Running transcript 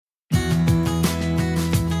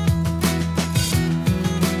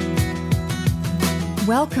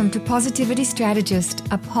Welcome to Positivity Strategist,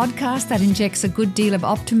 a podcast that injects a good deal of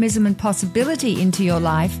optimism and possibility into your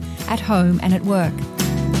life at home and at work.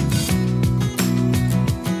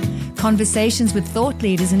 Conversations with thought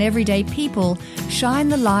leaders and everyday people shine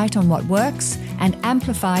the light on what works and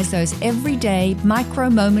amplifies those everyday micro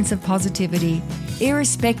moments of positivity,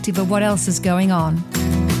 irrespective of what else is going on.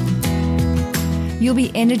 You'll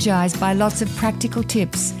be energized by lots of practical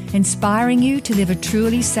tips, inspiring you to live a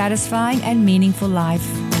truly satisfying and meaningful life.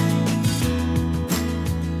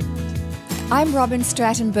 I'm Robin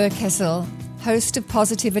Stratton-Burkessel, host of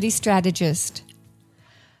Positivity Strategist.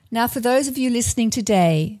 Now, for those of you listening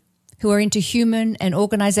today who are into human and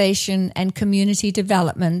organization and community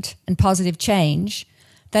development and positive change,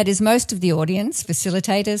 that is most of the audience,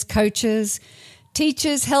 facilitators, coaches,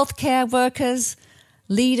 teachers, healthcare workers,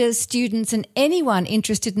 leaders, students, and anyone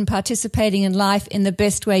interested in participating in life in the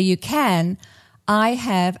best way you can, I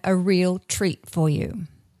have a real treat for you.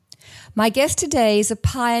 My guest today is a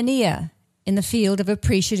pioneer in the field of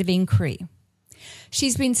appreciative inquiry.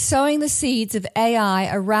 She's been sowing the seeds of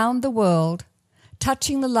AI around the world,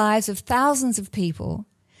 touching the lives of thousands of people,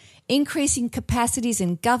 increasing capacities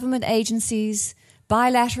in government agencies,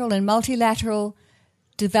 bilateral and multilateral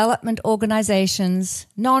development organizations,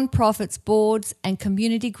 non-profits, boards, and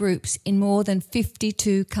community groups in more than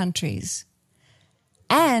 52 countries.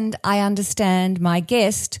 And I understand my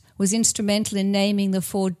guest was instrumental in naming the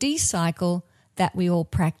 4D cycle that we all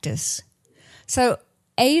practice. So,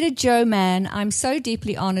 Ada Jo Mann, I'm so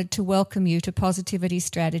deeply honored to welcome you to Positivity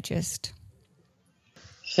Strategist.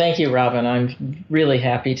 Thank you, Robin. I'm really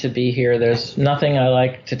happy to be here. There's nothing I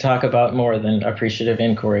like to talk about more than appreciative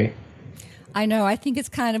inquiry. I know. I think it's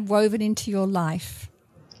kind of woven into your life.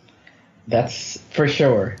 That's for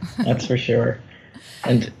sure. That's for sure.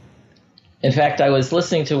 And in fact, I was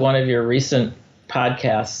listening to one of your recent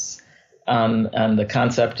podcasts on the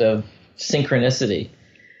concept of synchronicity.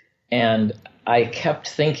 And I kept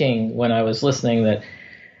thinking when I was listening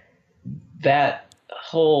that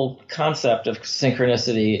whole concept of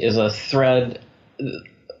synchronicity is a thread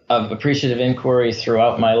of appreciative inquiry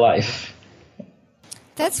throughout my life.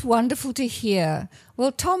 That's wonderful to hear.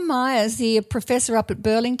 Well, Tom Myers, the professor up at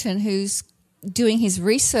Burlington who's doing his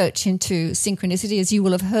research into synchronicity, as you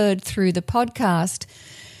will have heard through the podcast,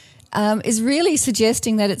 is really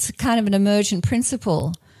suggesting that it's kind of an emergent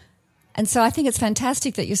principle. And so I think it's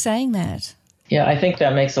fantastic that you're saying that. Yeah, I think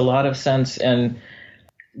that makes a lot of sense. And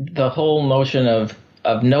the whole notion of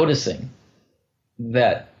noticing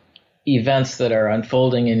that events that are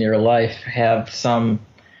unfolding in your life have some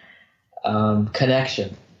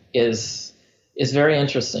connection is very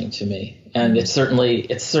interesting to me, and it's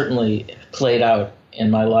certainly played out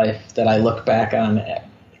in my life that I look back on,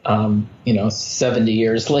 70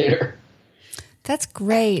 years later. That's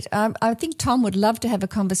great. I think Tom would love to have a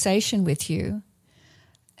conversation with you.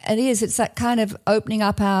 It's that kind of opening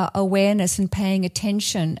up our awareness and paying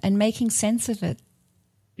attention and making sense of it.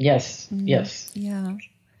 Yes, yes. Yeah.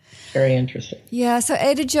 Very interesting. Yeah, so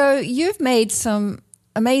Ada Jo, you've made some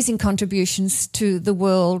amazing contributions to the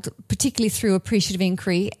world, particularly through appreciative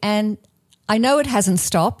inquiry, and I know it hasn't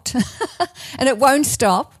stopped, and it won't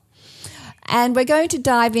stop. And we're going to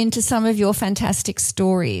dive into some of your fantastic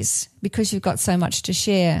stories because you've got so much to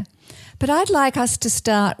share. But I'd like us to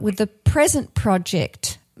start with the present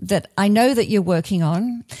project that I know that you're working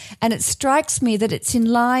on, and it strikes me that it's in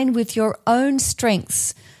line with your own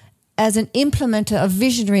strengths as an implementer of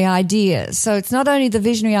visionary ideas. So it's not only the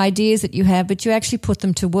visionary ideas that you have, but you actually put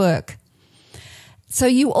them to work. So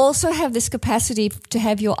you also have this capacity to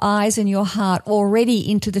have your eyes and your heart already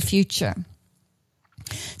into the future.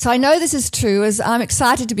 So I know this is true as I'm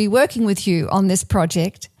excited to be working with you on this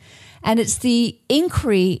project. And it's the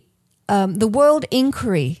inquiry, the world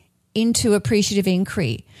inquiry into appreciative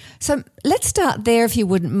inquiry. So let's start there if you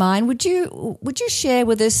wouldn't mind. Would you share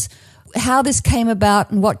with us how this came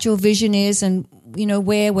about and what your vision is and,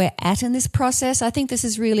 where we're at in this process? I think this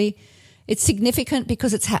is it's significant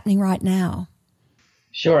because it's happening right now.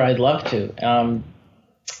 Sure, I'd love to.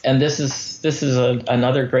 And this is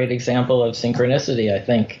another great example of synchronicity, I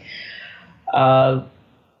think. A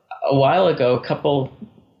while ago,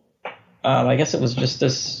 I guess it was just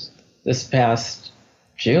this past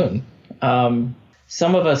June,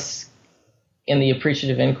 some of us in the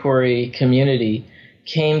appreciative inquiry community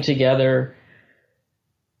came together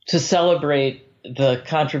to celebrate the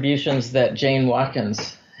contributions that Jane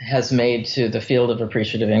Watkins has made to the field of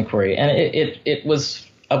appreciative inquiry. And it was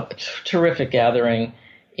a terrific gathering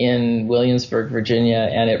in Williamsburg, Virginia,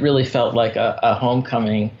 and it really felt like a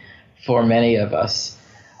homecoming for many of us.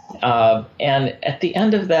 And at the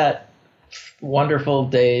end of that wonderful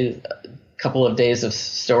day, couple of days of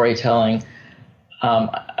storytelling,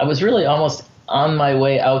 I was really almost on my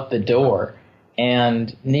way out the door.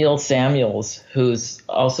 And Neil Samuels, who's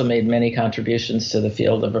also made many contributions to the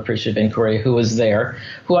field of appreciative inquiry, who was there,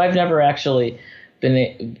 who I've never actually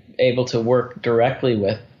been able to work directly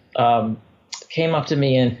with, came up to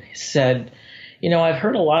me and said, I've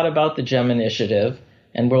heard a lot about the GEM initiative,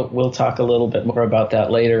 and we'll talk a little bit more about that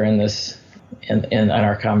later in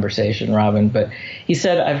our conversation, Robin. But he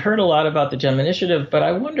said, I've heard a lot about the GEM initiative, but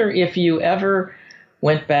I wonder if you ever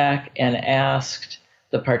went back and asked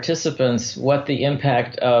the participants what the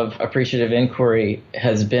impact of appreciative inquiry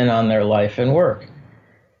has been on their life and work.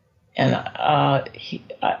 And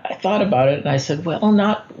I thought about it, and I said, well,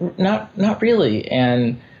 not really.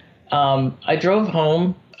 And I drove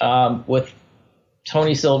home with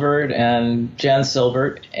Tony Silbert and Jen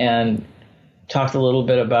Silbert and talked a little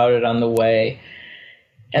bit about it on the way.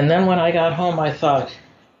 And then when I got home, I thought,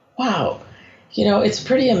 wow, it's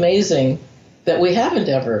pretty amazing that we haven't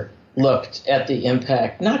ever looked at the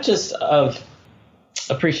impact, not just of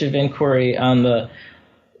appreciative inquiry on the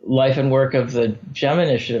life and work of the GEM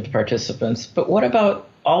initiative participants, but what about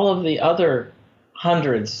all of the other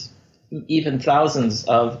hundreds, even thousands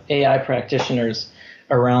of AI practitioners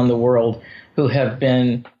around the world who have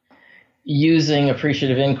been using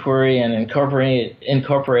appreciative inquiry and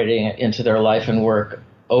incorporating it into their life and work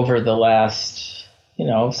over the last,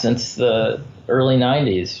 since the early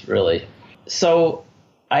 90s, really. So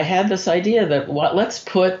I had this idea that let's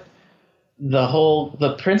put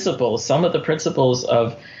the principles, some of the principles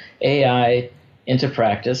of AI into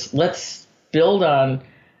practice. Let's build on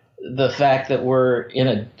the fact that we're in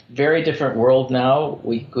a very different world now.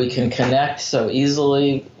 We can connect so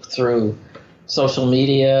easily through social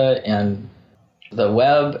media and the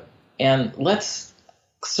web, and let's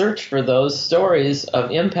search for those stories of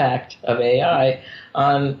impact of AI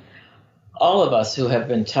on all of us who have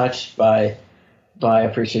been touched by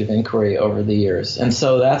appreciative inquiry over the years. And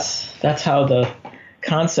so that's how the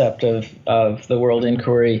concept of the World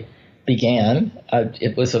Inquiry began.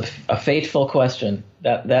 It was a fateful question.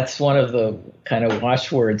 That's one of the kind of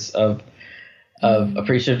watchwords of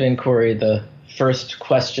appreciative inquiry. The first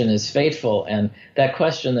question is fateful, and that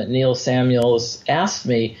question that Neil Samuels asked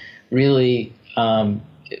me really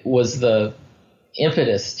was the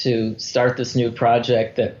impetus to start this new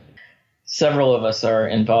project that several of us are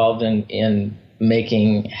involved in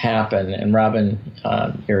making happen. And Robin,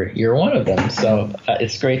 you're one of them. So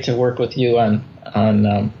it's great to work with you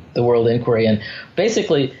on the World Inquiry. And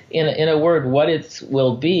basically, in a word, what it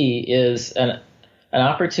will be is an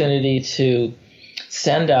opportunity to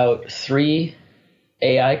send out 3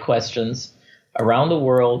 AI questions around the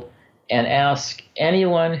world and ask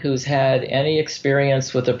anyone who's had any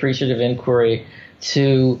experience with appreciative inquiry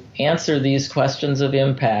to answer these questions of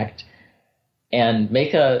impact and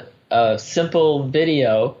make a simple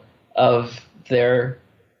video of their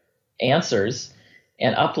answers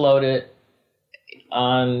and upload it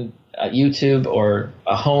on YouTube or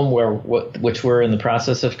a home which we're in the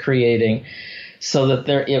process of creating, so that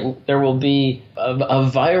there will be a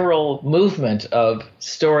viral movement of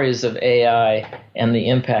stories of AI and the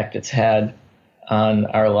impact it's had on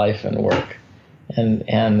our life and work. And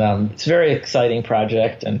it's a very exciting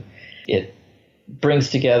project, and it brings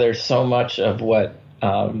together so much of what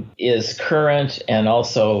is current and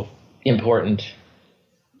also important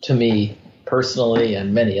to me personally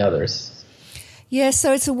and many others. Yeah,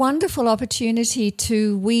 so it's a wonderful opportunity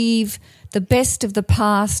to weave the best of the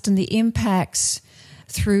past and the impacts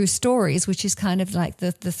through stories, which is kind of like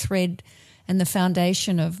the thread and the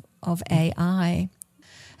foundation of AI.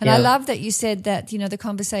 And yeah. I love that you said that, the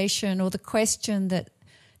conversation or the question that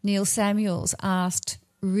Neil Samuels asked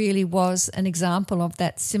really was an example of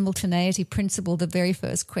that simultaneity principle. The very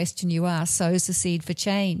first question you asked sows the seed for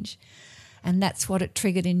change. And that's what it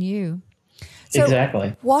triggered in you. So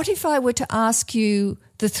exactly. What if I were to ask you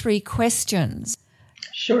the 3 questions?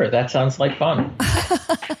 Sure, that sounds like fun.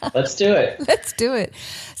 Let's do it. Let's do it.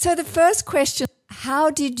 So the first question, how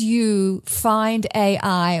did you find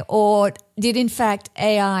AI, or did in fact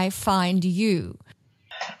AI find you?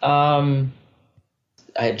 I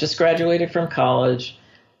had just graduated from college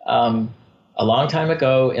a long time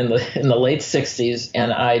ago in the late 60s,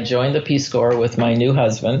 and I joined the Peace Corps with my new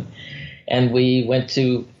husband, and we went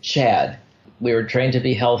to Chad. We were trained to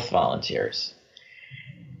be health volunteers.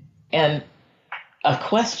 And a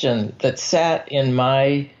question that sat in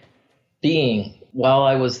my being while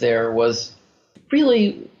I was there was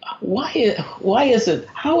really, how is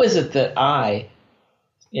it that I,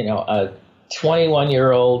 a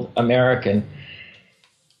 21-year-old American,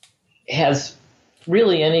 has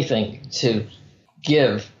really anything to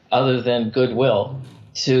give other than goodwill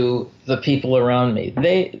to the people around me.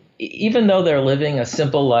 They, even though they're living a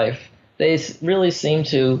simple life, they really seem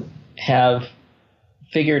to have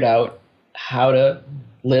figured out how to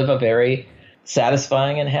live a very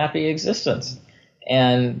satisfying and happy existence.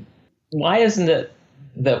 And why isn't it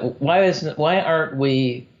that why aren't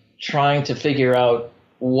we trying to figure out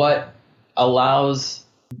what allows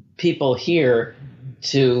people here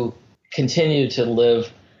to continue to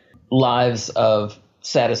live lives of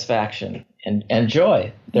satisfaction and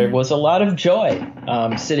joy? There was a lot of joy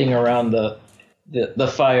sitting around the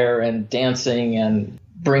fire and dancing and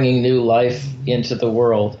bringing new life into the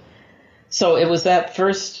world. So it was that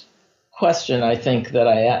first question, I think, that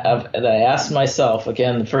I asked myself.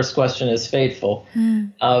 Again, the first question is fateful,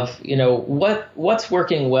 of, what's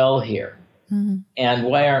working well here, and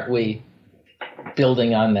why aren't we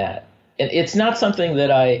building on that? And it's not something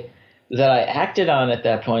that I acted on at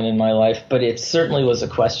that point in my life, but it certainly was a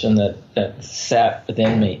question that sat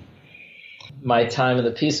within me. My time in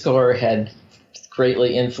the Peace Corps had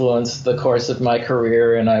greatly influenced the course of my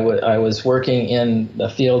career, and I was working in the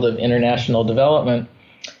field of international development,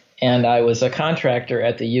 and I was a contractor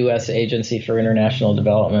at the U.S. Agency for International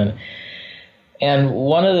Development. And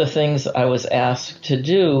one of the things I was asked to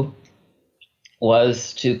do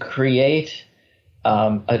was to create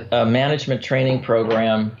a management training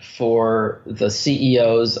program for the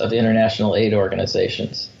CEOs of international aid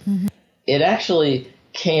organizations. Mm-hmm. It actually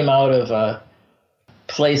came out of a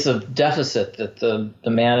place of deficit that the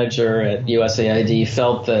manager at USAID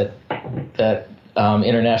felt that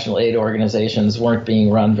international aid organizations weren't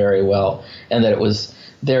being run very well, and that it was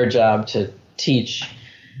their job to teach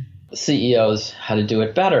CEOs how to do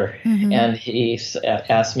it better. Mm-hmm. And he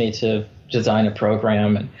asked me to design a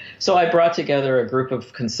program. And so I brought together a group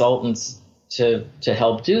of consultants to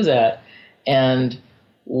help do that. And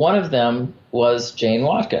one of them was Jane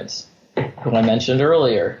Watkins, who I mentioned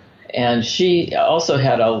earlier. And she also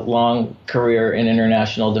had a long career in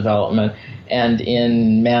international development and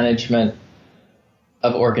in management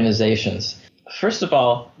of organizations. First of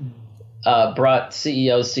all, brought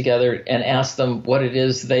CEOs together and asked them what it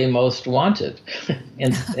is they most wanted,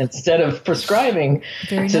 instead of prescribing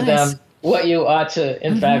them what you ought to,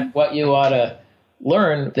 in fact, what you ought to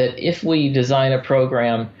learn, that if we design a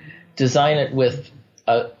program, design it with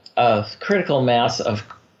a critical mass of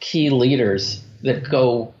key leaders that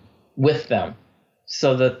go with them,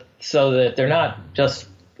 so that they're not just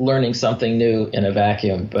learning something new in a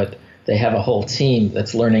vacuum, but they have a whole team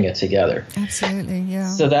that's learning it together. Absolutely, yeah.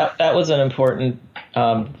 So that was an important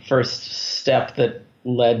first step that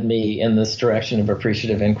led me in this direction of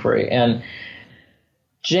appreciative inquiry. And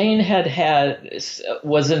Jane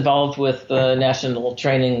was involved with the National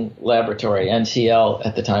Training Laboratory, NTL,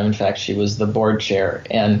 at the time. In fact, she was the board chair.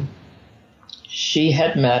 And she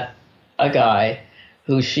had met a guy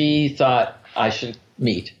who she thought I should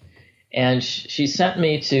meet. And she sent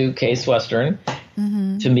me to Case Western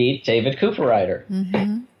to meet David Cooperrider.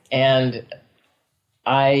 Mm-hmm. And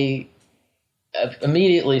I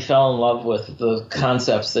immediately fell in love with the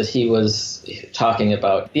concepts that he was talking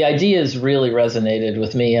about. The ideas really resonated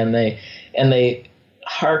with me, and they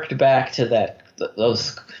harked back to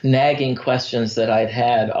those nagging questions that I'd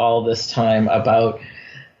had all this time about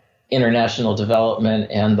international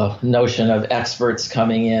development and the notion of experts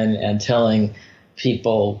coming in and telling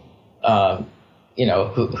people,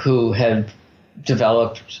 who had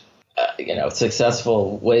developed,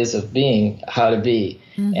 successful ways of being, how to be.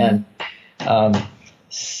 Mm-hmm. And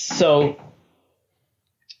so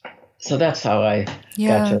that's how I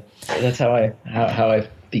that's how I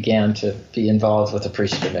began to be involved with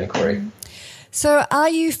appreciative inquiry. So are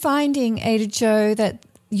you finding, Ada Jo, that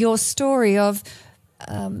your story of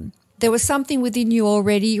there was something within you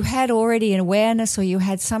already, you had already an awareness, or you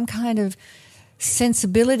had some kind of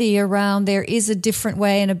sensibility around there is a different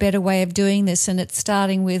way and a better way of doing this, and it's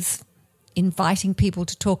starting with inviting people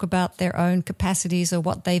to talk about their own capacities or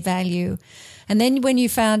what they value. And then when you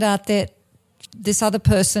found out that this other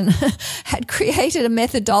person had created a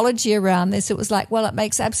methodology around this, it was like, well, it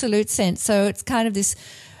makes absolute sense. So it's kind of this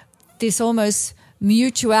almost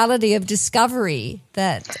mutuality of discovery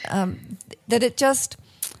that it just,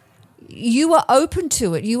 you were open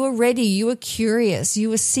to it, you were ready, you were curious, you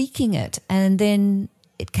were seeking it, and then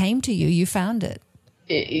it came to you, you found it.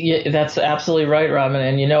 That's absolutely right, Robin.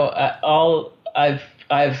 And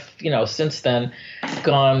I've since then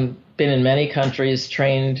been in many countries,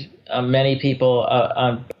 trained many people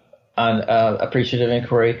on appreciative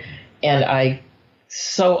inquiry, and I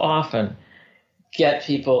so often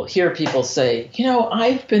hear people say,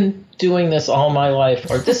 I've been doing this all my life,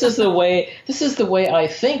 or this is the way I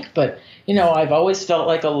think, but I've always felt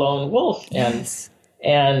like a lone wolf,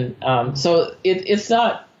 so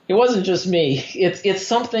it wasn't just me. It's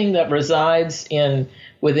something that resides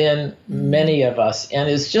within many of us, and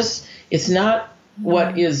it's not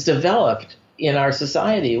what is developed in our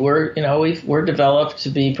society. We're developed to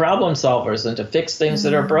be problem solvers and to fix things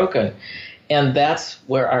that are broken, and that's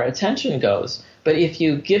where our attention goes. But if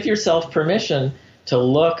you give yourself permission to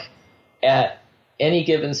look at any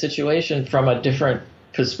given situation from a different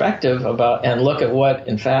perspective and look at what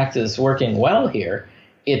in fact is working well here,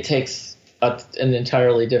 it takes an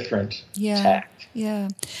entirely different tact. Yeah.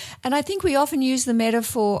 And I think we often use the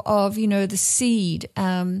metaphor of, the seed.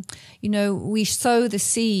 We sow the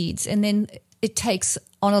seeds and then it takes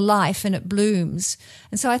on a life and it blooms.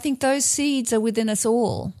 And so I think those seeds are within us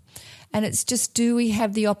all. And it's just, do we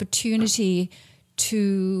have the opportunity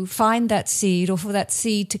to find that seed, or for that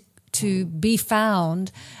seed to be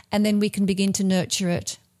found, and then we can begin to nurture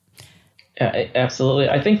it? Yeah, absolutely.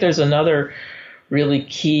 I think there's another really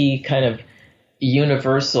key kind of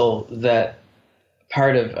universal that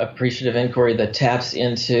part of appreciative inquiry that taps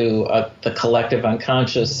into the collective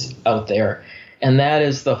unconscious out there, and that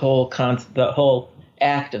is the whole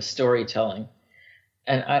act of storytelling.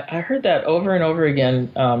 And I heard that over and over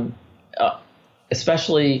again,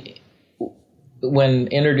 especially when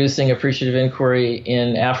introducing appreciative inquiry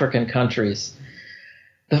in African countries.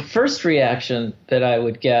 The first reaction that I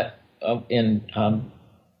would get in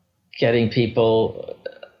getting people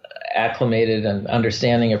acclimated and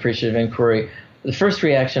understanding appreciative inquiry, the first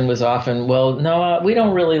reaction was often, well, no, we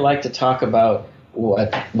don't really like to talk about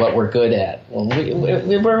what we're good at. Well,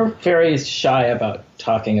 we're very shy about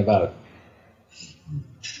talking about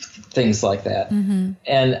things like that. Mm-hmm.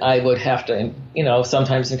 And I would have to,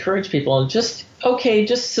 sometimes encourage people and just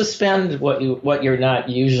suspend what you're not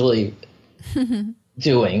usually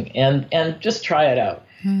doing and just try it out.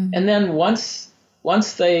 Mm-hmm. And then once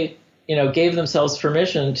they, gave themselves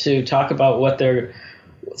permission to talk about what their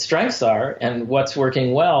strengths are and what's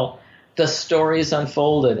working well, the stories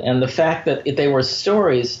unfolded. And the fact that they were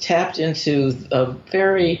stories tapped into a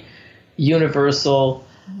very universal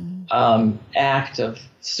act of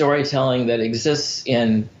storytelling that exists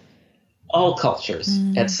in all cultures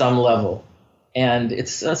at some level. And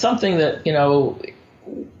it's something that,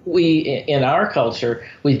 we, in our culture,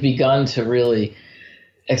 we've begun to really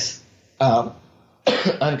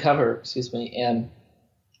uncover,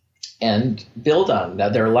 and build on. Now,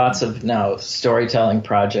 there are lots of now storytelling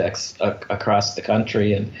projects across the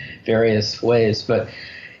country in various ways, but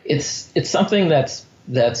it's something that's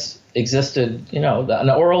existed. An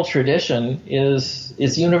oral tradition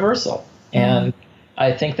is universal, and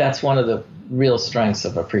I think that's one of the real strengths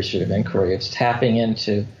of appreciative inquiry. It's tapping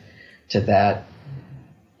into that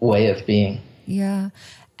way of being. Yeah,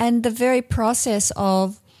 and the very process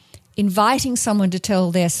of inviting someone to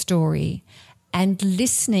tell their story and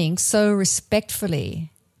listening so respectfully,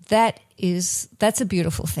 that's a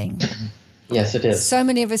beautiful thing. Yes, it is. So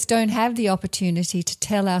many of us don't have the opportunity to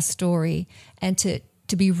tell our story and to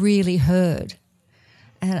be really heard.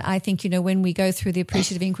 And I think, when we go through the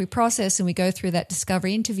appreciative inquiry process and we go through that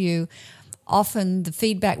discovery interview, often the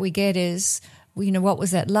feedback we get is, what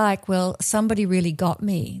was that like? Well, somebody really got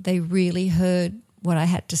me. They really heard what I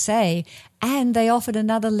had to say, and they offered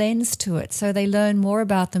another lens to it, so they learn more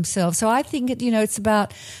about themselves. So I think it's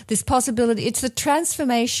about this possibility. It's the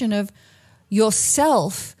transformation of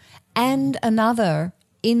yourself and another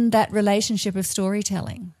in that relationship of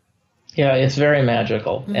storytelling. Yeah, it's very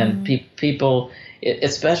magical, and people,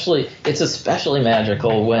 it's especially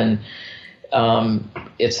magical when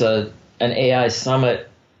it's an AI summit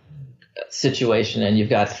situation, and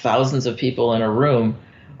you've got thousands of people in a room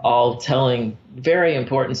all telling very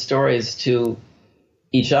important stories to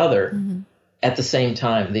each other at the same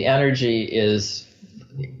time. The energy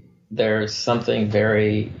there's something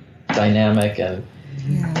very dynamic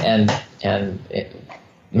and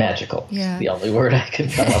magical. Yeah. The only word I can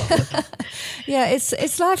come up with. Yeah,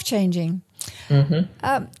 it's life-changing.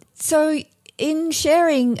 So in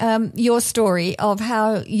sharing your story of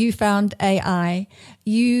how you found AI,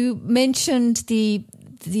 you mentioned the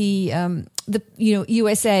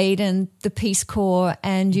USAID and the Peace Corps,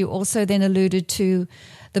 and you also then alluded to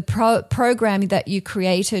the program that you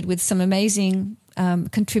created with some amazing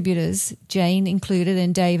contributors, Jane included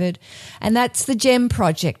and David, and that's the GEM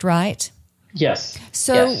project, right? Yes.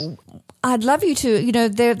 So yes. I'd love you to,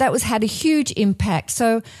 that had a huge impact.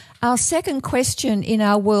 So our second question in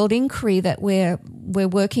our World Inquiry that we're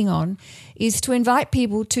working on is to invite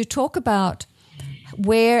people to talk about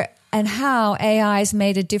where and how AI has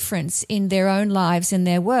made a difference in their own lives, in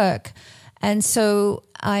their work. And so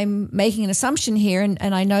I'm making an assumption here,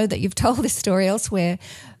 and I know that you've told this story elsewhere,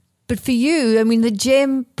 but for you, I mean, the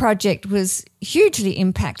GEM project was hugely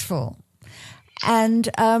impactful. And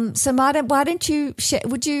so, Martin, why don't you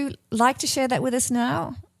would you like to share that with us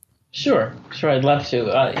now? Sure, I'd love to.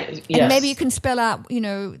 Yes. And maybe you can spell out,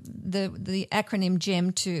 the acronym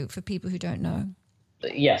GEM for people who don't know.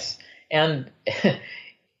 Yes, and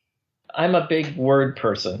I'm a big word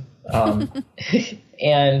person,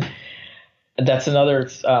 and that's another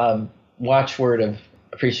watchword of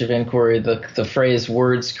appreciative inquiry. The phrase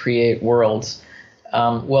 "words create worlds."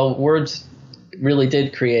 Well, words really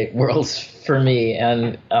did create worlds for me,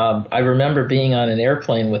 and I remember being on an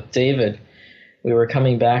airplane with David. We were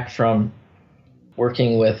coming back from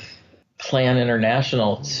working with Plan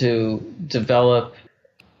International to develop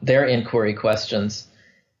their inquiry questions,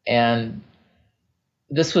 and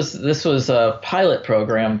this was a pilot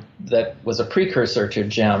program that was a precursor to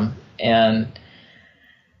GEM, and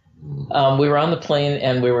we were on the plane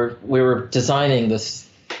and we were designing this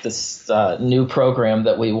new program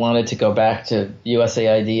that we wanted to go back to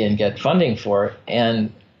USAID and get funding for,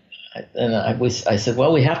 and I said,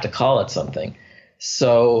 well, we have to call it something.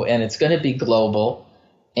 So, and it's going to be global,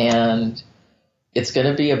 and it's going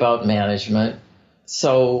to be about management.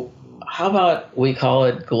 So how about we call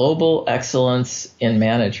it Global Excellence in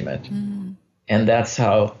Management? Mm-hmm. And that's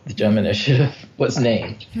how the GEM Initiative was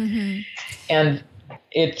named. Mm-hmm. And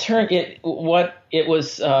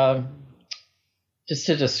just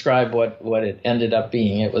to describe what it ended up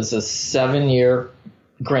being, it was a 7-year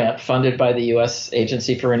grant funded by the U.S.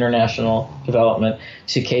 Agency for International Development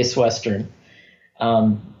to Case Western.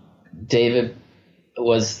 David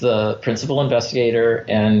was the principal investigator,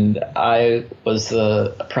 and I was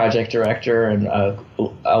the project director, and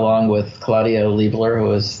along with Claudia Liebler, who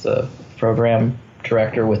was the program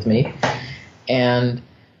director with me. And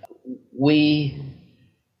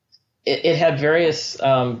it had various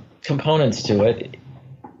components to it.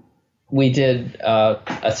 We did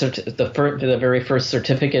the very first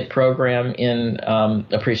certificate program in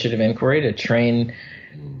appreciative inquiry to train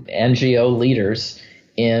NGO leaders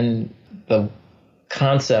in the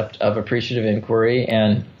concept of appreciative inquiry,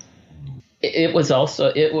 and it was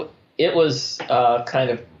also it was a kind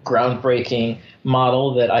of groundbreaking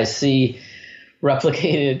model that I see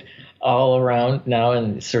replicated all around now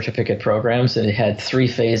in certificate programs. And it had 3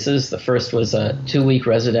 phases. The first was a 2-week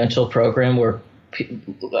residential program where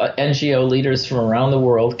NGO leaders from around the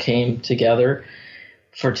world came together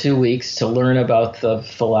for 2 weeks to learn about the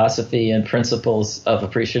philosophy and principles of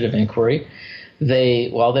appreciative inquiry.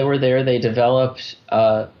 While they were there, they developed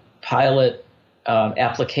a pilot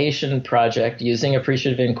application project using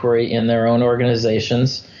appreciative inquiry in their own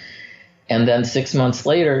organizations, and then 6 months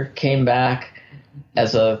later came back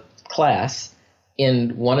as a class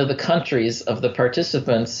in one of the countries of the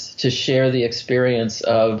participants to share the experience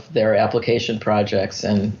of their application projects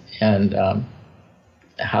and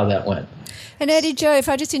how that went. And Eddie Joe, if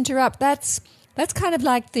I just interrupt, that's kind of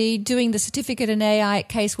like doing the certificate in AI at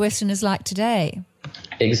Case Western is like today.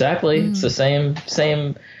 Exactly. It's the same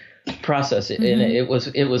process. Mm-hmm. And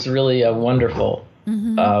it was really a wonderful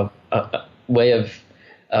way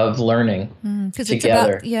of learning together. It's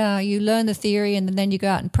about, you learn the theory and then you go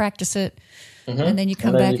out and practice it, and then you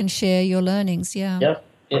come back and share your learnings. Yeah. Yep.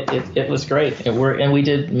 It was great. And we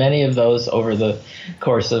did many of those over the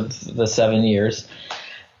course of the 7 years.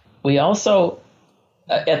 We also,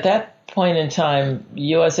 at that point in time,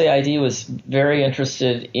 USAID was very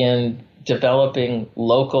interested in developing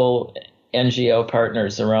local NGO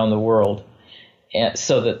partners around the world, and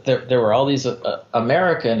so that there were all these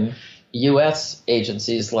American U.S.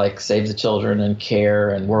 agencies like Save the Children and CARE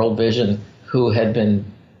and World Vision who had been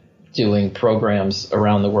doing programs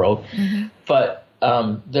around the world. Mm-hmm. But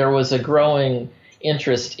there was a growing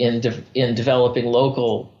interest in developing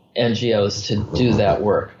local NGOs to do that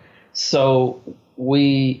work. So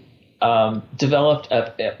we developed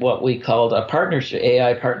what we called a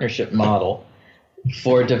AI partnership model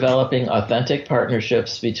for developing authentic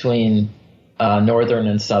partnerships between northern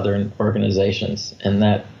and southern organizations, and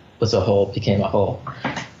that became a whole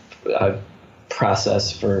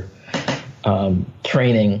process for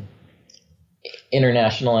training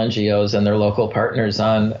international NGOs and their local partners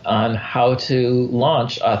on how to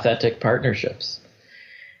launch authentic partnerships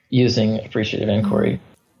using appreciative inquiry.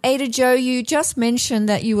 Ada Jo, you just mentioned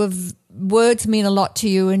that words mean a lot to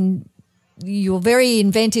you, and you're very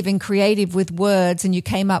inventive and creative with words, and you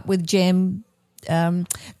came up with GEM,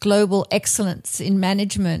 Global Excellence in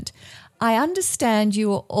Management. I understand you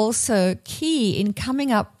were also key in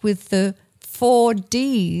coming up with the 4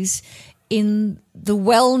 Ds in the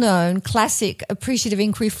well-known classic Appreciative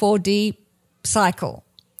Inquiry 4D cycle.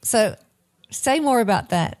 So say more about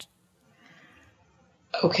that.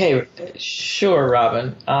 Okay, sure,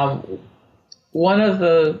 Robin. One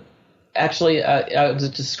of actually, I was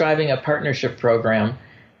describing a partnership program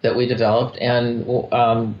that we developed, and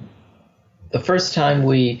the first time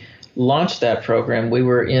we launched that program, we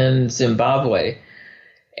were in Zimbabwe,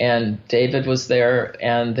 and David was there,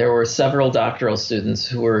 and there were several doctoral students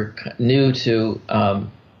who were new to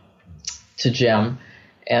GEM,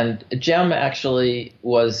 and GEM actually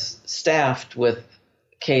was staffed with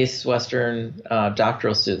Case Western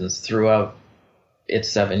doctoral students throughout its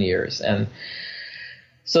 7 years, and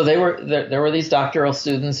so there were these doctoral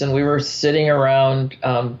students, and we were sitting around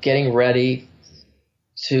getting ready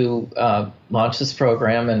to launch this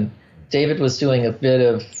program, and David was doing a bit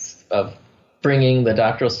of bringing the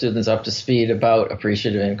doctoral students up to speed about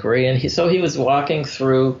appreciative inquiry, and he was walking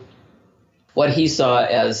through what he saw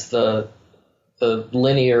as the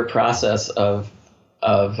linear process of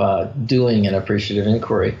doing an appreciative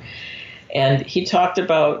inquiry, and he talked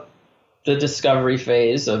about the discovery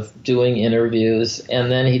phase of doing interviews,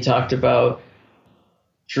 and then he talked about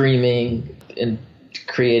dreaming and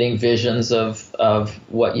creating visions of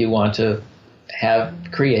what you want to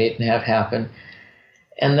create and have happen,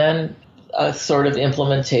 and then a sort of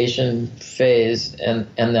implementation phase, and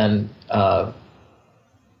then a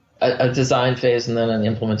design phase, and then an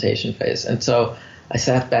implementation phase. And so I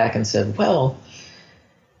sat back and said, well,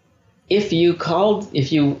 if you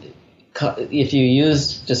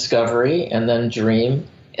used discovery and then dream,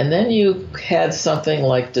 and then you had something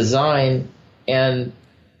like design and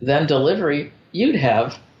then delivery, you'd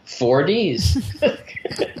have 4 Ds.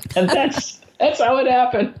 And that's how it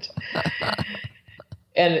happened.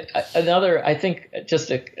 And another, I think,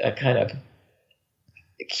 just a kind of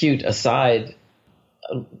cute aside,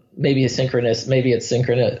 maybe it's synchronous.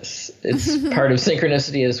 It's part of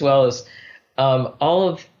synchronicity as well as all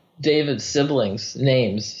of David's siblings'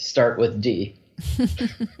 names start with D.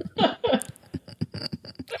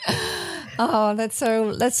 Oh, that's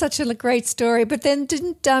such a great story. But then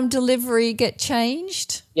didn't delivery get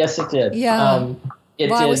changed? Yes, it did. Yeah.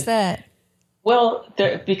 Why was that? Well,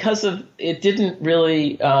 because it didn't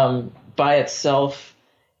really by itself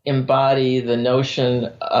embody the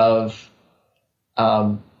notion of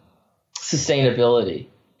sustainability,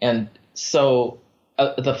 and so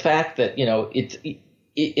the fact that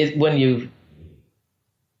when you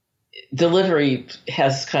delivery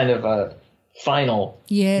has kind of a final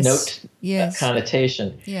note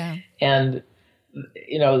connotation, and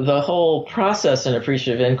the whole process in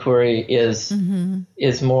appreciative inquiry is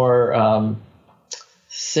more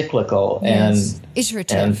cyclical and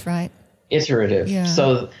iterative, right? Iterative. Yeah.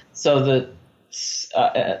 So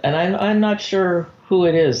and I'm not sure who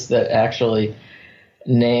it is that actually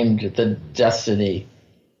named the destiny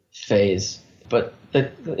phase, but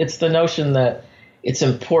it's the notion that it's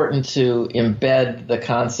important to embed the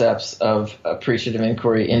concepts of appreciative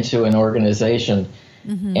inquiry into an organization,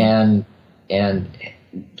 and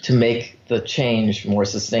to make the change more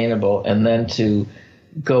sustainable, and then to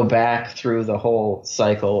go back through the whole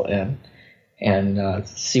cycle and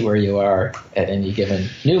see where you are at any given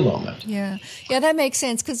new moment. Yeah, that makes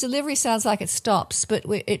sense, because delivery sounds like it stops, but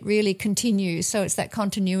it really continues. So it's that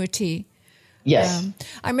continuity. Yes.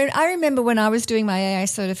 I remember when I was doing my AI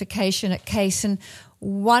certification at Case, and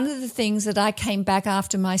one of the things that I came back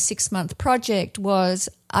after my 6-month project was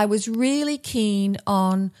I was really keen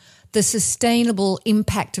on the sustainable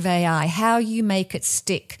impact of AI, how you make it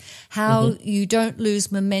stick, how you don't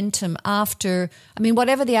lose momentum after,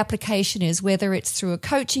 whatever the application is, whether it's through a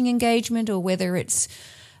coaching engagement or whether it's,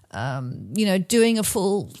 doing a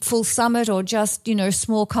full summit or just,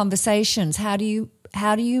 small conversations. How do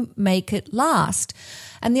you make it last?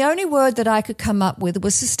 And the only word that I could come up with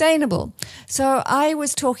was sustainable. So I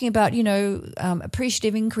was talking about,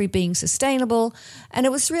 appreciative inquiry being sustainable. And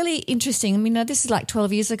it was really interesting. This is like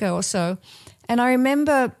 12 years ago or so. And I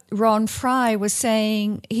remember Ron Fry was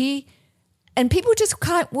saying and people just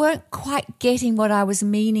weren't quite getting what I was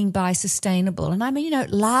meaning by sustainable. And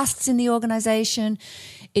it lasts in the organization.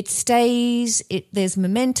 It stays, there's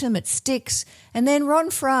momentum, it sticks. And then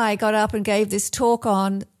Ron Fry got up and gave this talk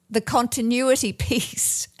on the continuity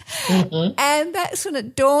piece. And that's when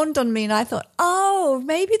it dawned on me, and I thought,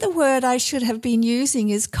 maybe the word I should have been using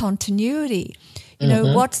is continuity.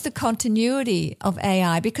 What's the continuity of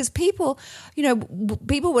AI? Because people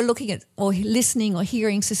were looking at or listening or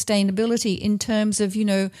hearing sustainability in terms of,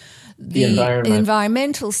 the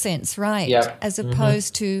environmental sense, right? Yep. As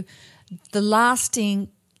opposed to the lasting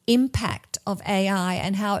impact of AI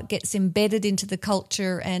and how it gets embedded into the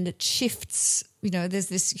culture and it shifts. There's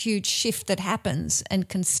this huge shift that happens and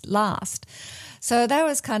can last. So that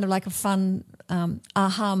was kind of like a fun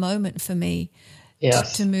aha moment for me.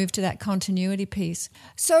 Yes. To move to that continuity piece.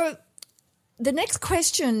 So the next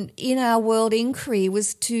question in our world inquiry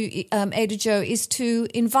was to, Ada Jo, is to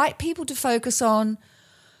invite people to focus on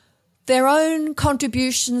their own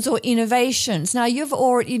contributions or innovations. Now, you've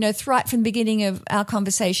already, right from the beginning of our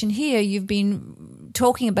conversation here, you've been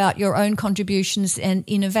talking about your own contributions and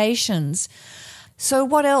innovations. So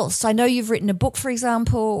what else? I know you've written a book, for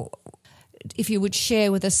example. If you would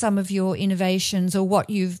share with us some of your innovations or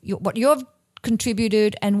what you've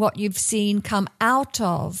contributed and what you've seen come out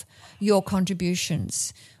of your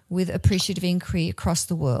contributions with Appreciative Inquiry across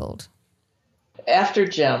the world. After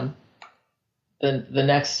GEM, the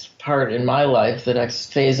next part in my life, the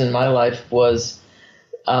next phase in my life was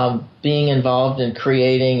being involved in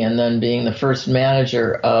creating and then being the first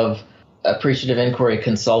manager of Appreciative Inquiry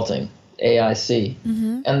Consulting, AIC.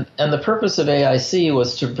 Mm-hmm. And the purpose of AIC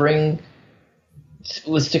was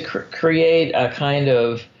to create a kind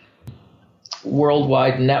of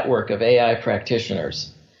worldwide network of AI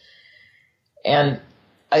practitioners. And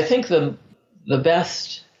I think the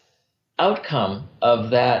best outcome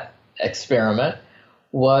of that experiment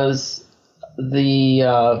was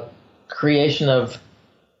the creation of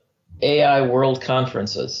AI World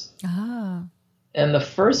Conferences. Ah. And the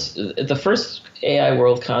first AI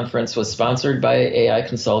World Conference was sponsored by AI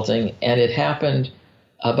Consulting, and it happened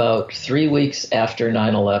about 3 weeks after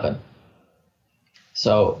 9/11.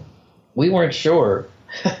 So we weren't sure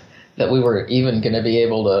that we were even going to be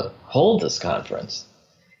able to hold this conference,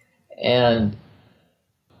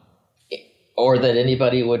 or that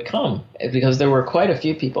anybody would come, because there were quite a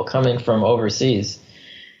few people coming from overseas.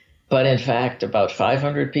 But in fact, about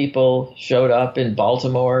 500 people showed up in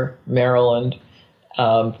Baltimore, Maryland,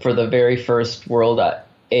 for the very first World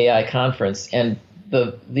AI Conference. And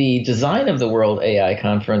the design of the World AI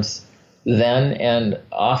Conference then and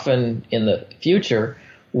often in the future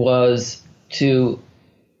was to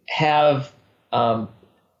have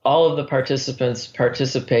all of the participants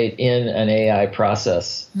participate in an AI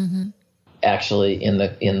process, mm-hmm. actually in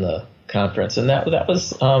the conference, and that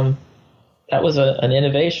was an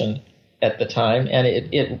innovation at the time, and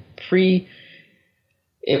it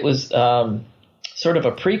was sort of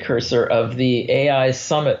a precursor of the AI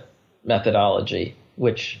Summit methodology,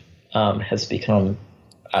 which has become,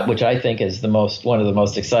 which I think is one of the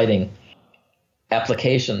most exciting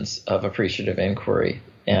applications of appreciative inquiry.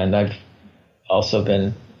 And I've also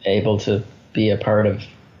been able to be a part of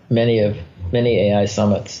many AI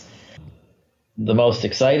summits. The most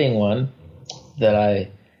exciting one that I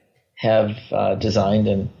have designed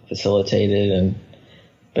and facilitated and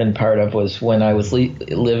been part of was when I was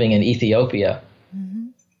living in Ethiopia. Mm-hmm.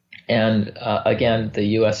 And again,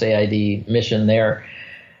 the USAID mission there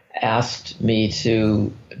asked me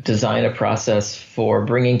to design a process for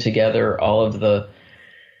bringing together all of the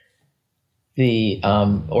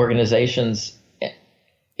organizations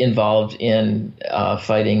involved in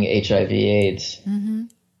fighting HIV/AIDS. Mm-hmm.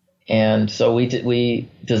 And so we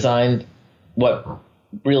designed what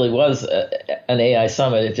really was an AI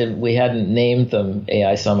summit. We hadn't named them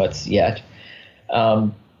AI summits yet.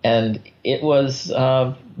 And it was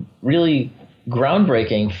really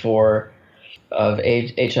groundbreaking of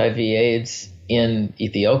HIV/AIDS in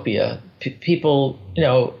Ethiopia. People,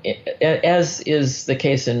 as is the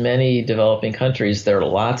case in many developing countries, there are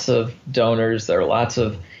lots of donors, there are lots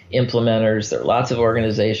of implementers, there are lots of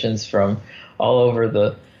organizations from all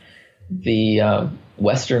over the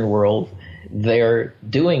Western world. They're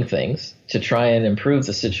doing things to try and improve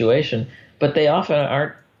the situation, but they often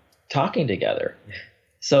aren't talking together.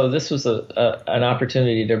 So this was an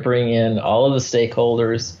opportunity to bring in all of the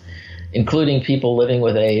stakeholders, including people living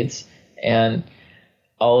with AIDS, and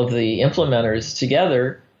all of the implementers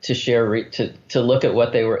together to share, to look at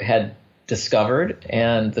what they had discovered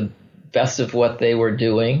and the best of what they were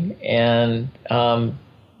doing, and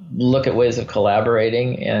look at ways of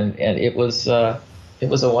collaborating. And it was a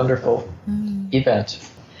wonderful event.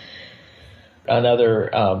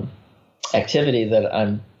 Another activity that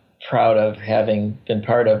I'm proud of having been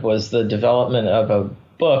part of was the development of a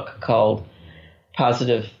book called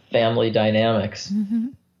Positive Family Dynamics. Mm-hmm.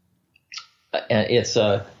 And it's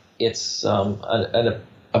a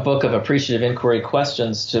book of appreciative inquiry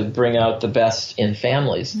questions to bring out the best in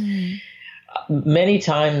families. Mm-hmm. Many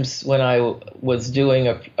times when I was doing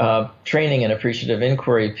a training in appreciative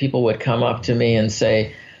inquiry, people would come up to me and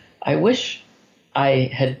say, I wish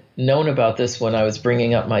I had known about this when I was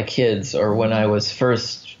bringing up my kids or when I was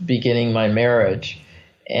first beginning my marriage.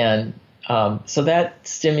 And So that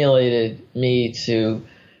stimulated me to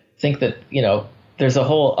think that, there's a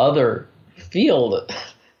whole other field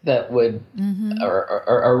that would,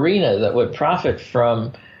 or arena that would profit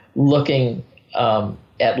from looking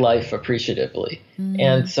at life appreciatively.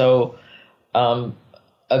 And so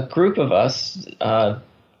a group of us,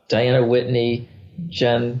 Diana Whitney,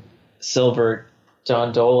 Jen Silver,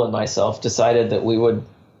 Don Dole, and myself, decided that we would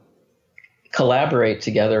collaborate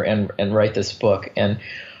together and write this book. And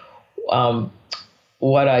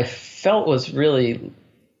what I felt was really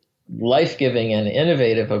life-giving and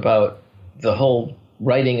innovative about the whole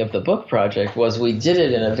writing of the book project was we did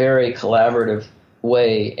it in a very collaborative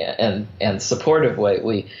way and supportive way.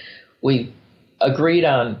 We agreed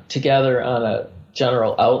together on a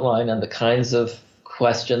general outline on the kinds of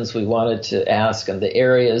questions we wanted to ask and the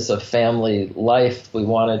areas of family life we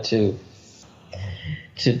wanted to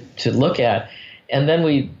look at. And then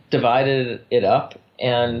we divided it up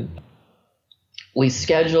and we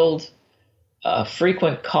scheduled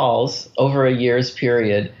frequent calls over a year's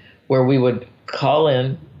period where we would call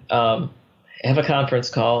in, have a conference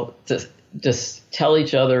call to just tell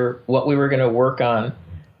each other what we were going to work on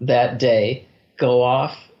that day, go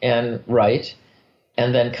off and write,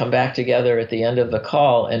 and then come back together at the end of the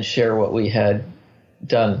call and share what we had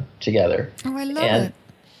done together. Oh, I love it.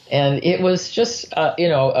 And it was just,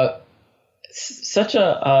 such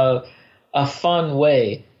a fun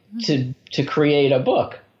way to create a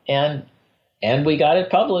book. And we got it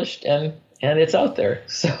published and it's out there.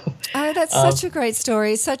 So that's such a great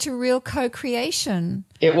story. Such a real co-creation.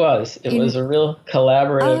 It was. It was a real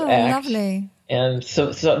collaborative act. Lovely. And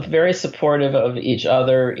so very supportive of each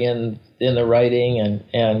other in the writing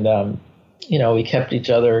and we kept each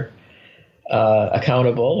other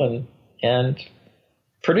accountable and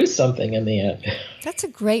produced something in the end. That's a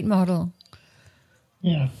great model.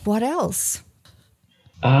 Yeah. What else?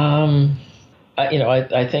 I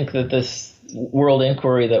think that this world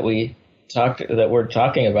inquiry that we're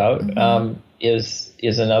talking about is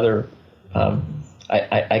another.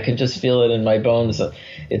 I can just feel it in my bones.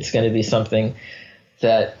 It's going to be something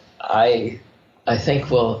that I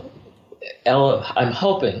think I'm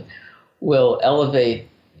hoping will elevate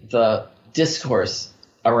the discourse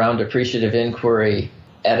around appreciative inquiry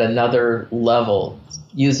at another level,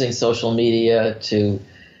 using social media to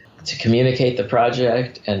communicate the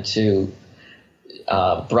project and to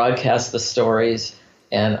broadcast the stories.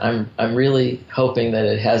 And I'm really hoping that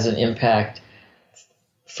it has an impact,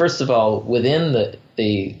 first of all, within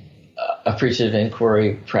the appreciative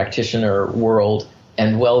inquiry practitioner world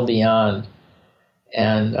and well beyond.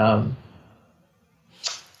 And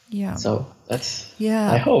so that's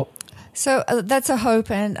I hope. So that's a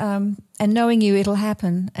hope, and knowing you, it'll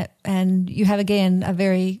happen. And you have, again, a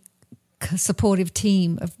very supportive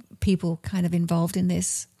team of people kind of involved in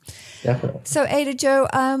this. Definitely. So, Ada Jo,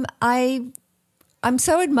 I'm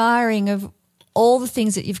so admiring of all the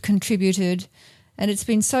things that you've contributed, and it's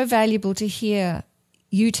been so valuable to hear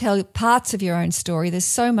you tell parts of your own story. There's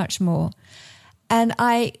so much more. And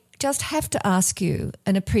I just have to ask you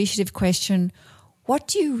an appreciative question. What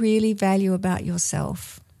do you really value about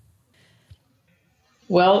yourself?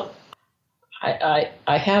 Well, I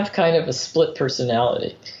have kind of a split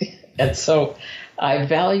personality. And so I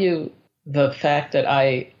value the fact that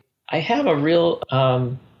I have a real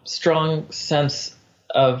strong sense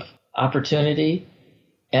of opportunity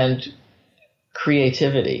and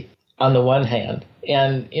creativity on the one hand.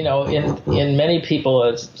 And, in many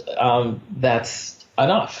people, that's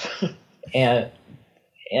enough.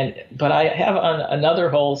 But I have another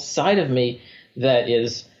whole side of me that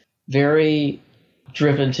is very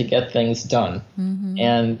driven to get things done,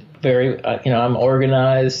 and very, I'm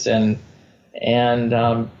organized, and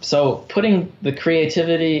so putting the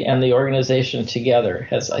creativity and the organization together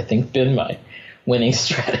has, I think, been my winning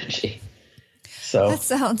strategy. So that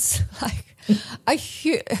sounds like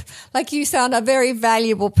you sound a very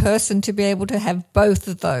valuable person to be able to have both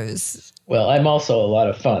of those. Well, I'm also a lot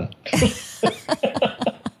of fun.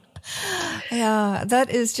 Yeah, that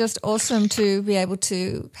is just awesome to be able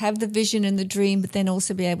to have the vision and the dream, but then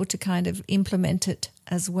also be able to kind of implement it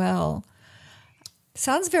as well.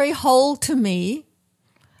 Sounds very whole to me,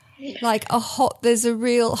 like there's a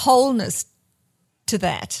real wholeness to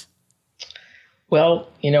that. Well,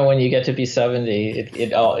 when you get to be 70,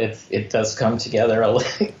 it does come together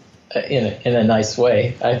in a nice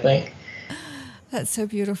way, I think. That's so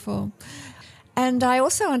beautiful. And I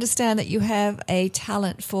also understand that you have a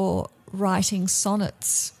talent for writing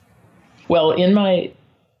sonnets. Well, in my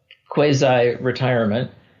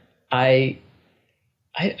quasi-retirement, I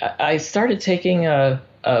started taking a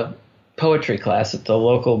poetry class at the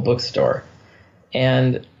local bookstore,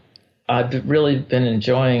 and I've really been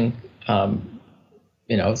enjoying, as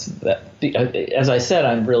I said,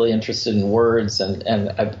 I'm really interested in words, and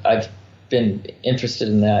I've been interested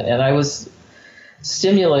in that. And I was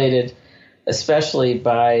stimulated especially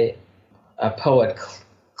by a poet,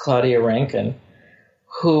 Claudia Rankine,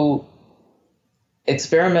 who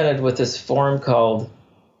experimented with this form called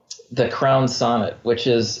the crown sonnet, which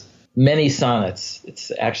is many sonnets.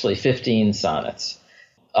 It's actually 15 sonnets,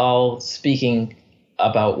 all speaking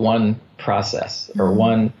about one process or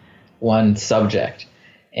one subject.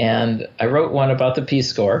 And I wrote one about the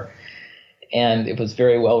Peace Corps, and it was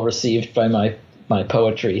very well received by my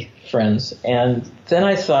poetry friends. And then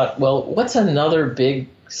I thought, well, what's another big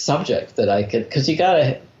subject that I could, because you got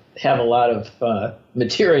to have a lot of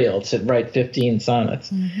material to write 15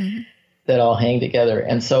 sonnets that all hang together.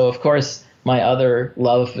 And so, of course, my other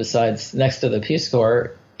love besides next to the Peace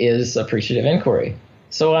Corps is appreciative inquiry.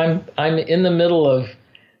 So I'm in the middle of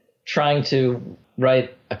trying to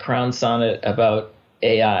write a crown sonnet about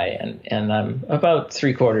AI, and I'm about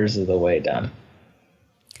 3/4 of the way done.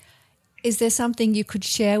 Is there something you could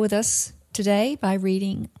share with us today by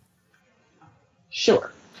reading?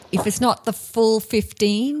 Sure. If it's not the full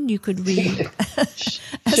 15, you could read a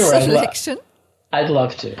Sure, selection. I'd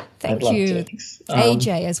love to. Thank you.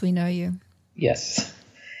 AJ, as we know you. Yes.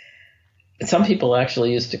 Some people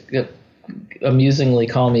actually used to amusingly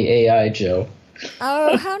call me AI Joe.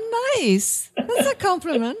 Oh, how nice. That's a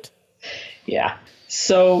compliment. Yeah.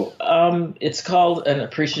 So it's called An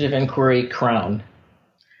Appreciative Inquiry Crown.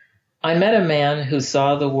 I met a man who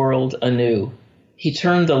saw the world anew. He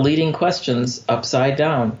turned the leading questions upside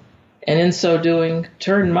down, and in so doing,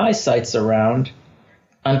 turned my sights around,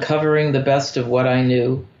 uncovering the best of what I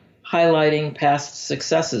knew. Highlighting past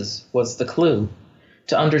successes was the clue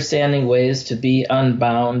to understanding ways to be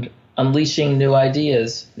unbound, unleashing new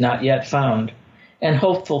ideas not yet found, and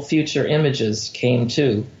hopeful future images came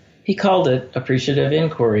too. He called it appreciative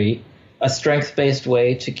inquiry, a strength-based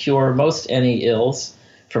way to cure most any ills,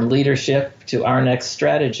 from leadership to our next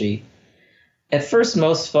strategy. At first,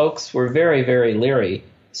 most folks were very, very leery,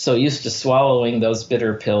 so used to swallowing those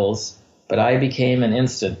bitter pills, but I became an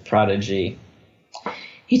instant prodigy.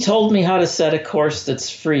 He told me how to set a course that's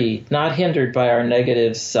free, not hindered by our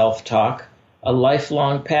negative self-talk, a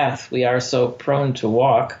lifelong path we are so prone to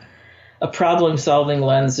walk. A problem-solving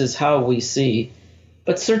lens is how we see,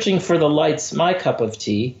 but searching for the light's my cup of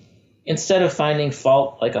tea. Instead of finding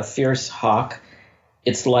fault like a fierce hawk,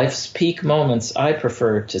 it's life's peak moments I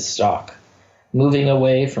prefer to stalk. Moving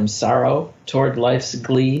away from sorrow toward life's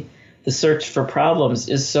glee, the search for problems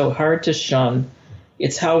is so hard to shun.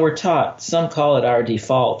 It's how we're taught, some call it our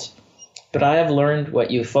default. But I have learned what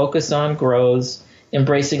you focus on grows.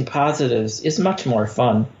 Embracing positives is much more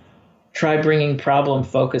fun. Try bringing problem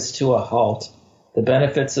focus to a halt. The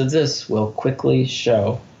benefits of this will quickly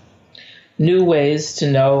show. New ways to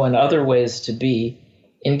know and other ways to be.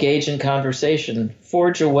 Engage in conversation,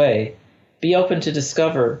 forge away. Be open to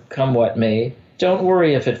discover, come what may. Don't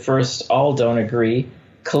worry if at first all don't agree.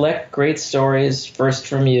 Collect great stories, first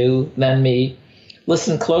from you, then me.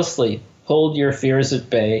 Listen closely, hold your fears at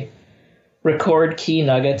bay. Record key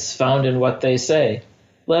nuggets found in what they say.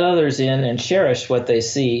 Let others in and cherish what they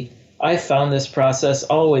see. I've found this process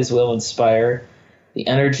always will inspire. The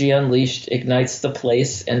energy unleashed ignites the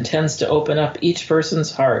place and tends to open up each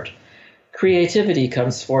person's heart. Creativity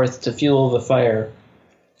comes forth to fuel the fire.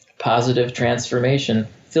 Positive transformation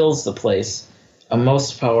fills the place, a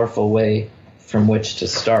most powerful way from which to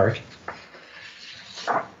start.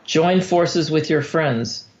 Join forces with your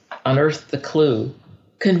friends, unearth the clue,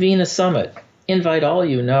 convene a summit, invite all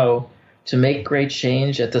you know to make great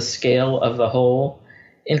change at the scale of the whole.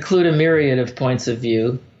 Include a myriad of points of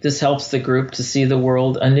view. This helps the group to see the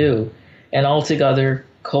world anew and altogether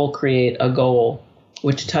co-create a goal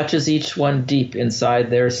which touches each one deep inside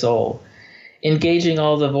their soul. Engaging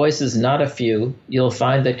all the voices, not a few, you'll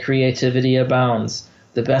find that creativity abounds.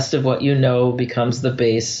 The best of what you know becomes the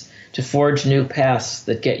base to forge new paths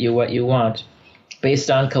that get you what you want. Based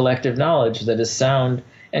on collective knowledge that is sound,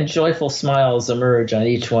 and joyful smiles emerge on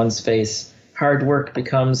each one's face. Hard work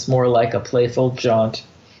becomes more like a playful jaunt.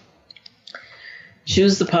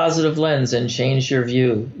 Choose the positive lens and change your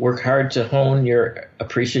view. Work hard to hone your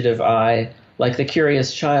appreciative eye. Like the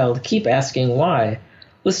curious child, keep asking why.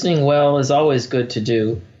 Listening well is always good to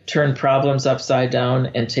do. Turn problems upside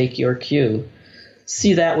down and take your cue.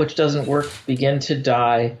 See that which doesn't work begin to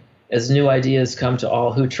die as new ideas come to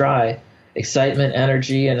all who try. Excitement,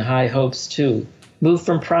 energy, and high hopes too. Move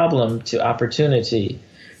from problem to opportunity.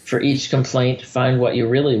 For each complaint, find what you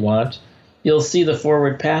really want. You'll see the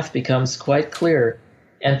forward path becomes quite clear,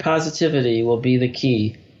 and positivity will be the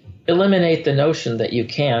key. Eliminate the notion that you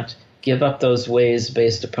can't. Give up those ways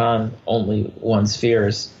based upon only one's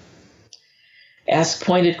fears. Ask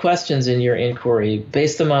pointed questions in your inquiry.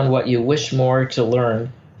 Base them on what you wish more to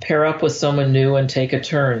learn. Pair up with someone new and take a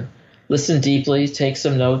turn. Listen deeply, take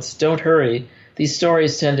some notes, don't hurry. These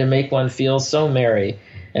stories tend to make one feel so merry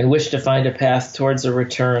and wish to find a path towards a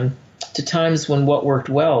return to times when what worked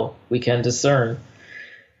well we can discern.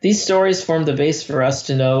 These stories form the base for us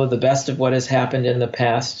to know the best of what has happened in the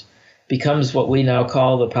past becomes what we now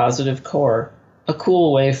call the positive core, a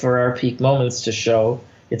cool way for our peak moments to show.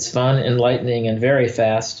 It's fun, enlightening, and very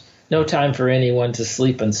fast. No time for anyone to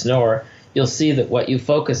sleep and snore. You'll see that what you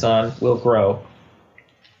focus on will grow.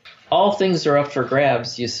 All things are up for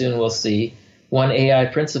grabs, you soon will see. One AI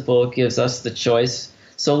principle gives us the choice,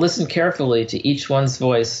 so listen carefully to each one's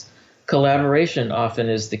voice. Collaboration often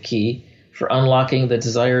is the key for unlocking the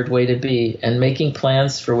desired way to be and making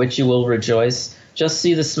plans for which you will rejoice. Just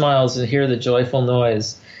see the smiles and hear the joyful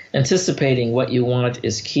noise. Anticipating what you want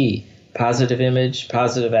is key. Positive image,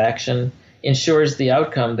 positive action ensures the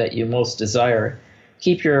outcome that you most desire.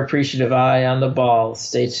 Keep your appreciative eye on the ball.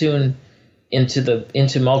 Stay tuned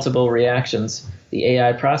into multiple reactions. The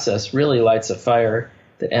AI process really lights a fire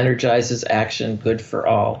that energizes action good for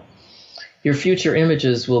all. Your future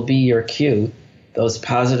images will be your cue. Those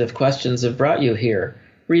positive questions have brought you here.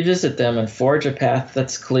 Revisit them and forge a path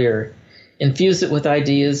that's clear. Infuse it with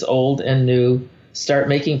ideas old and new. Start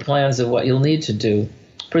making plans of what you'll need to do,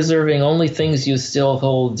 preserving only things you still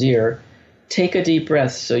hold dear. Take a deep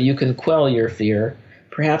breath so you can quell your fear.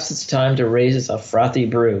 Perhaps it's time to raise a frothy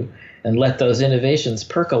brew and let those innovations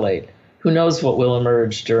percolate. Who knows what will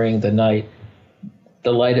emerge during the night?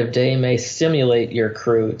 The light of day may stimulate your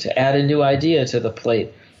crew to add a new idea to the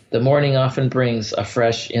plate. The morning often brings a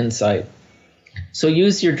fresh insight. So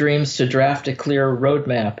use your dreams to draft a clear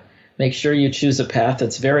roadmap. Make sure you choose a path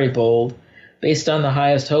that's very bold, based on the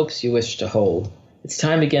highest hopes you wish to hold. It's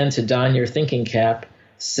time again to don your thinking cap.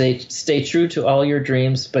 Stay true to all your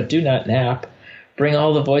dreams, but do not nap. Bring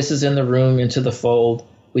all the voices in the room into the fold.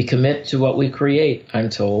 We commit to what we create, I'm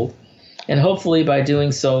told. And hopefully by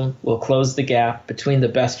doing so, we'll close the gap between the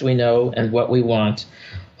best we know and what we want.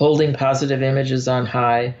 Holding positive images on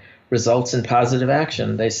high results in positive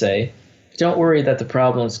action, they say. Don't worry that the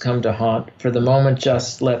problems come to haunt. For the moment,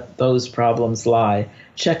 just let those problems lie.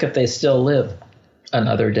 Check if they still live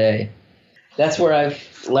another day. That's where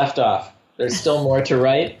I've left off. There's still more to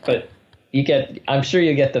write, but I'm sure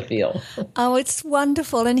you get the feel. Oh, it's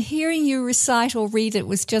wonderful. And hearing you recite or read it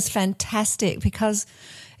was just fantastic because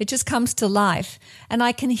it just comes to life. And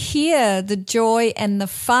I can hear the joy and the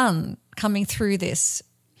fun coming through this.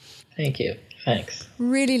 Thank you. Thanks.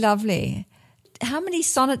 Really lovely. How many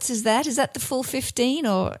sonnets is that? Is that the full 15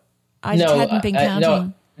 or I just hadn't been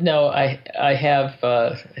counting? No, I have,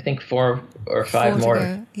 I think 4 or 5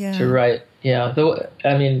 more to write. Yeah.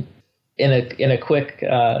 In a quick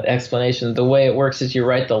explanation, the way it works is you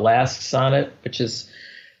write the last sonnet, which is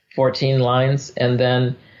 14 lines, and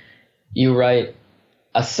then you write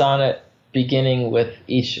a sonnet beginning with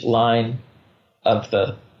each line of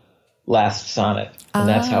the last sonnet. And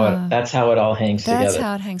that's how it all hangs together. That's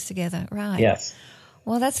how it hangs together, right. Yes.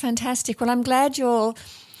 Well, that's fantastic. Well, I'm glad you're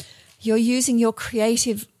using your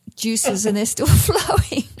creative juices and they're still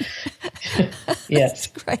flowing. Yes.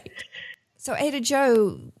 That's great. So, Ada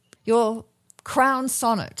Jo, your crown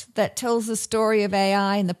sonnet that tells the story of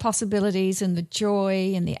AI and the possibilities and the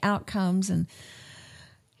joy and the outcomes and,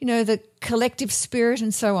 the collective spirit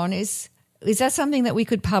and so on, is that something that we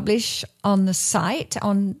could publish on the site,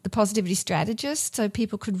 on the Positivity Strategist, so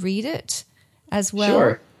people could read it as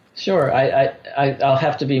well? Sure. I'll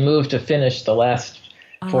have to be moved to finish the last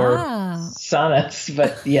 4 sonnets,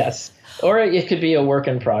 but yes. Or it could be a work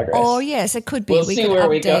in progress. Oh, yes, it could be. We'll see could where update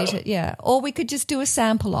we go. it, yeah. Or we could just do a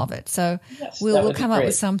sample of it. So yes, we'll come up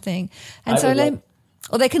with something. And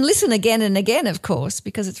or they can listen again and again, of course,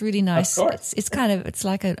 because it's really nice. Of course. It's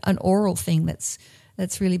like an oral thing that's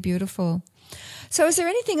really beautiful. So is there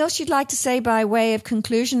anything else you'd like to say by way of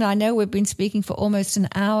conclusion? I know we've been speaking for almost an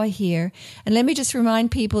hour here. And let me just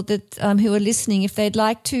remind people that who are listening, if they'd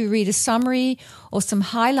like to read a summary or some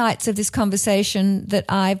highlights of this conversation that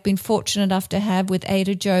I've been fortunate enough to have with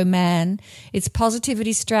Ada Jo Mann, it's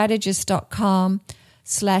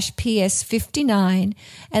positivitystrategist.com/PS59.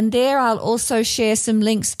 And there I'll also share some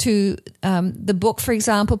links to the book, for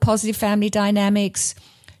example, Positive Family Dynamics,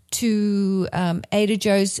 to Ada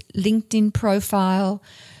Jo's LinkedIn profile,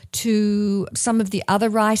 to some of the other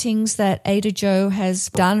writings that Ada Jo has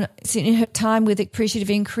done in her time with Appreciative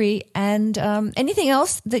Inquiry, and anything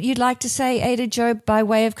else that you'd like to say, Ada Jo, by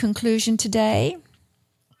way of conclusion today?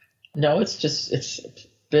 No,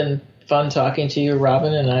 been fun talking to you,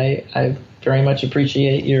 Robin, and I very much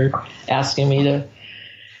appreciate your asking me to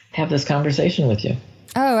have this conversation with you.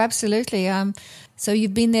 Oh, absolutely. So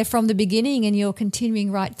you've been there from the beginning and you're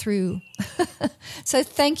continuing right through. So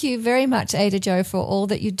thank you very much, Ada Jo, for all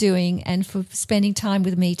that you're doing and for spending time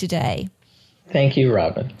with me today. Thank you,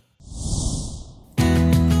 Robin.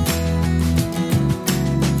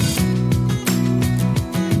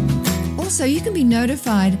 Also, you can be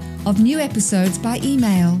notified of new episodes by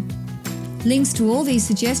email. Links to all these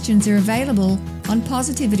suggestions are available on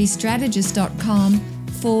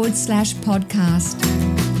positivitystrategist.com/podcast.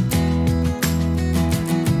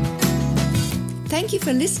 Thank you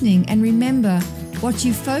for listening, and remember, what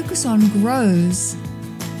you focus on grows.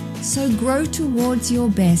 So grow towards your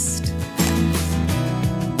best.